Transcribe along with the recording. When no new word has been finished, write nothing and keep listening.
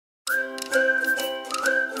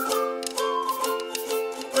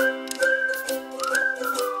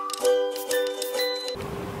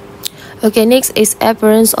Okay, next is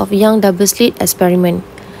appearance of young double slit experiment.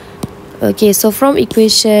 Okay, so from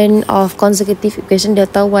equation of consecutive equation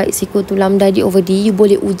delta y is equal to lambda d over d, you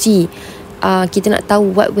boleh uji. Kita nak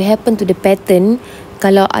tahu what will happen to the pattern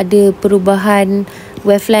kalau ada perubahan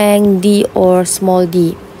wavelength d or small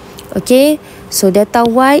d. Okay, so delta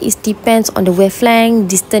y is depends on the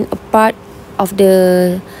wavelength, distance apart of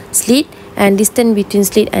the slit, and distance between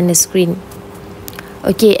slit and the screen.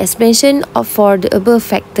 Okay, explanation for the above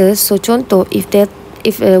factors. So contoh,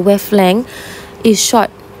 if a wavelength is short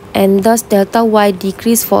and thus delta y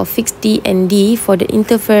decrease for fixed d and d for the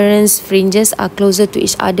interference fringes are closer to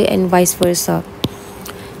each other and vice versa.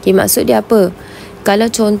 Okay, maksud dia apa? Kalau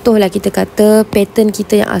contohlah kita kata pattern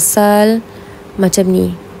kita yang asal macam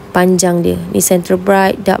ni, panjang dia. Ni center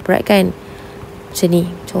bright, dark bright kan? Macam ni,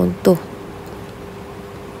 contoh.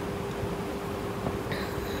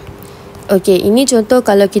 Okay, ini contoh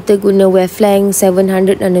kalau kita guna wavelength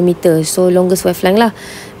 700 nanometer. So, longest wavelength lah.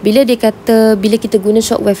 Bila kita guna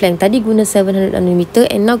short wavelength, tadi guna 700 nanometer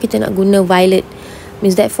and now kita nak guna violet.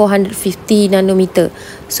 Means that 450 nanometer.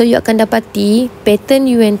 So, you akan dapati pattern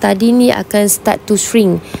you yang tadi ni akan start to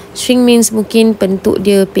shrink. Shrink means mungkin bentuk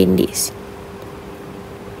dia pendek.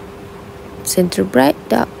 Center bright,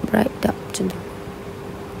 dark, macam tu.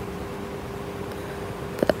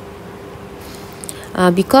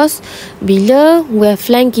 Because bila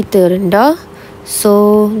wavelength kita rendah,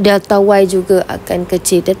 so delta y juga akan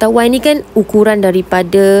kecil. Delta y ni kan ukuran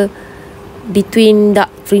daripada between dark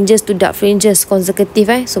fringes to dark fringes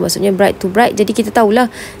consecutive So maksudnya bright to bright. Jadi kita tahulah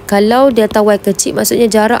kalau delta y kecil, maksudnya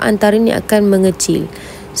jarak antara ni akan mengecil.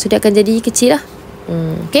 So dia akan jadi kecil lah.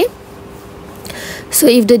 Okay. So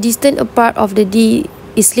if the distance apart of the d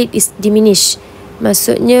slit is diminished,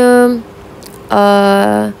 maksudnya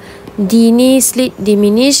D ni slit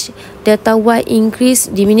diminish, delta y increase.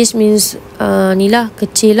 Diminish means ni lah,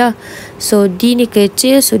 kecil lah. So D ni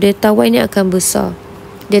kecil, so delta y ni akan besar.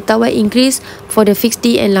 Delta y increase for the fixed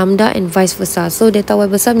D and lambda and vice versa. So delta y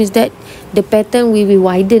besar means that the pattern will be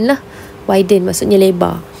widen lah. Widen maksudnya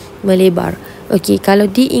lebar, melebar. Okay, kalau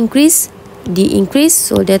D increase,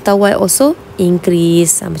 so delta y also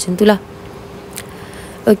increase. Macam tu lah.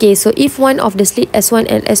 Okay, so if one of the slit S1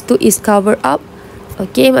 and S2 is covered up,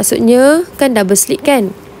 okay, maksudnya kan double slit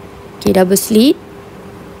kan? Okay, double slit.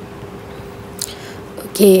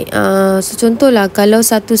 Okay, so contohlah kalau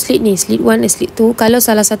satu slit ni, slit 1 dan slit 2, kalau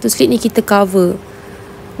salah satu slit ni kita cover,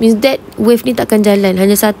 means that wave ni takkan jalan,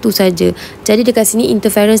 hanya satu saja. Jadi dekat sini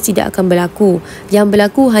interference tidak akan berlaku. Yang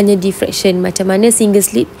berlaku hanya diffraction. Macam mana single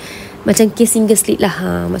slit? Macam case single slit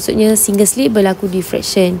lah. Maksudnya single slit berlaku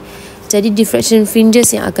diffraction. Jadi diffraction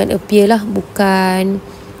fringes yang akan appear lah,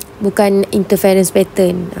 bukan interference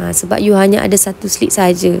pattern. Sebab you hanya ada satu slit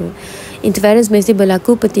saja. Interference mesti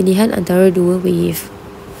berlaku pertindihan antara dua wave.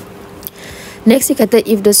 Next, dia kata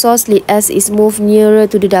if the source slit S is moved nearer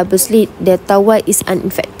to the double slit, delta y is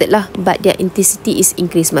unaffected lah, but their intensity is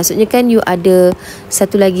increased. Maksudnya kan you ada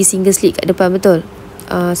satu lagi single slit kat depan, betul?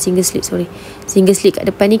 Single slit kat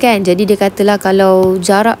depan ni kan. Jadi dia katalah kalau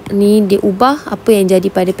jarak ni dia ubah, apa yang jadi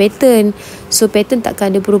pada pattern. So pattern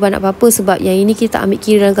takkan ada perubahan apa-apa sebab yang ini kita ambil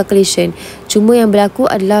kira dalam calculation. Cuma yang berlaku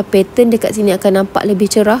adalah pattern dekat sini akan nampak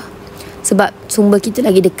lebih cerah sebab sumber kita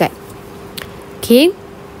lagi dekat. Okay.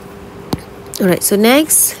 Alright, so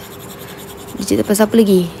next dia cerita pasal apa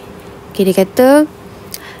lagi? Okay, dia kata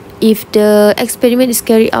if the experiment is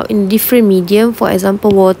carried out in different medium, for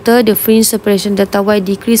example water, the fringe separation delta y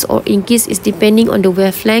decrease or increase is depending on the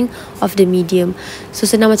wavelength of the medium. So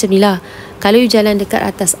senang macam ni lah. Kalau you jalan dekat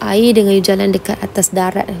atas air dengan you jalan dekat atas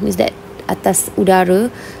darat, means that atas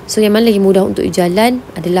udara, so yang mana lagi mudah untuk you jalan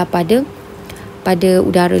adalah pada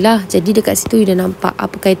udara lah. Jadi dekat situ you dah nampak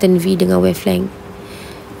apa kaitan V dengan wavelength.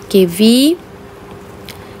 Okay, V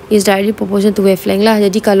is directly proportional to wavelength lah.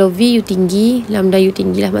 Jadi kalau V you tinggi, lambda you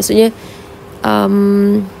tinggi lah. Maksudnya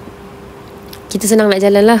kita senang nak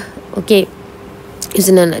jalan lah. Okay, you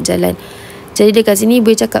senang nak jalan. Jadi dekat sini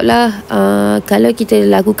boleh cakap lah, kalau kita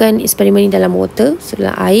lakukan eksperimen ni dalam water, so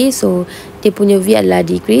dalam air, so dia punya V adalah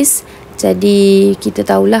decrease. Jadi kita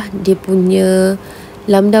tahulah dia punya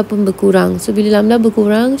lambda pun berkurang. So bila lambda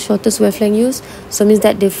berkurang, shortest wavelength use, so means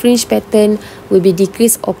that the fringe pattern will be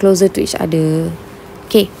decreased or closer to each other.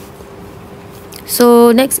 Okay.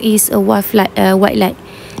 So next is a white light.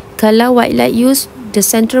 Kalau white light use, the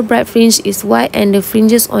central bright fringe is white and the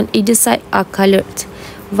fringes on either side are coloured.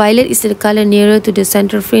 Violet is the colour nearer to the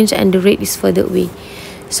central fringe and the red is further away.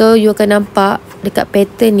 So you akan nampak dekat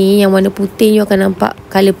pattern ni yang warna putih, you akan nampak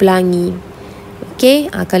colour pelangi. Okay,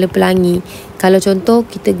 color pelangi. Kalau contoh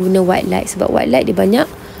kita guna white light, sebab white light dia banyak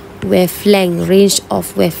wavelength, range of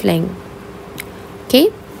wavelength.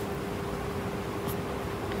 Okay.